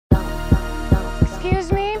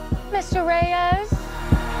Excuse me, Mr. Reyes?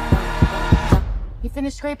 You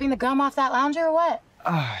finished scraping the gum off that lounger or what?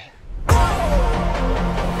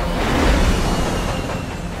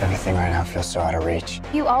 Everything right now feels so out of reach.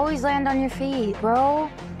 You always land on your feet, bro.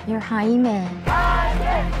 You're Jaime. They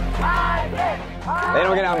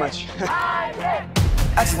don't get out much. I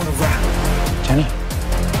just wanna rock. Jenny?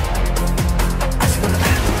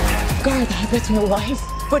 Guard that original life,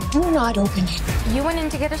 but do not open it. You went in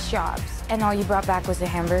to get us jobs, and all you brought back was a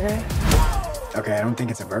hamburger? Okay, I don't think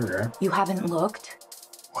it's a burger. You haven't looked?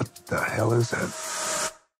 What the hell is that?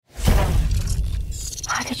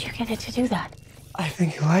 How did you get it to do that? I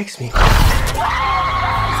think he likes me. It's on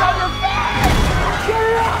your face! Get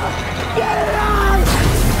it out! Get it out!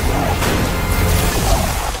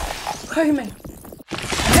 Jaime.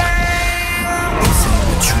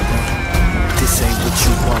 This ain't what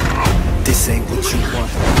you want. This ain't what you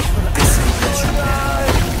want. This ain't what you want.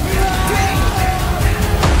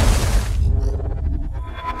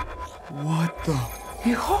 What the?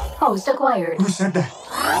 Host acquired. Who said that?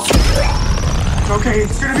 It's okay.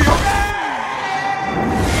 It's gonna be okay.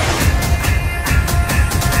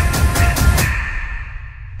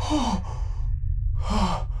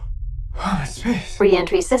 Space.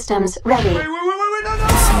 Re-entry systems ready. Wait, no.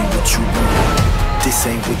 This ain't what you want. This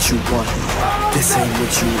ain't what you want. This ain't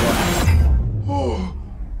what you want.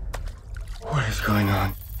 What is going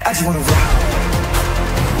on? I just wanna rock.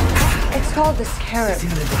 It's called the Scarab.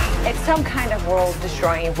 It's some kind of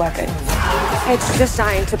world-destroying weapon. It's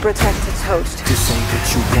designed to protect its host. This ain't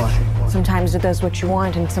what you want. Sometimes it does what you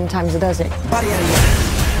want, and sometimes it doesn't. Body out of here.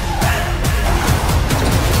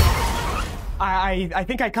 I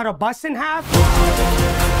think I cut a bus in half.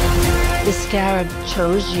 The Scarab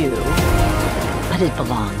chose you, but it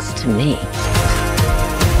belongs to me.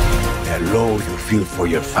 That love you feel for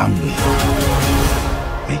your family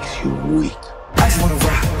makes you weak. I just wanna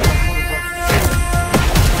rock.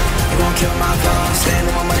 You gon' kill my vibe, stand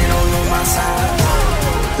on my money, don't know my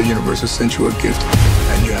side. The universe has sent you a gift,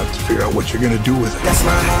 and you have to figure out what you're gonna do with it. That's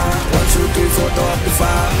my high. 1, 2, 3, 4, throw up to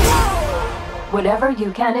 5. Whatever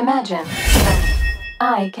you can imagine,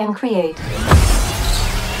 I can create.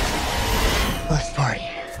 Let's party.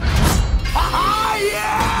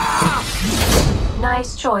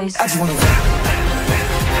 Nice choice. I just wanna rock.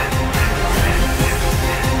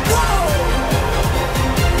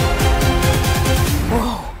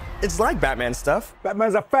 It's like Batman stuff.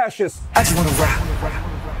 Batman's a fascist. I just wanna rock.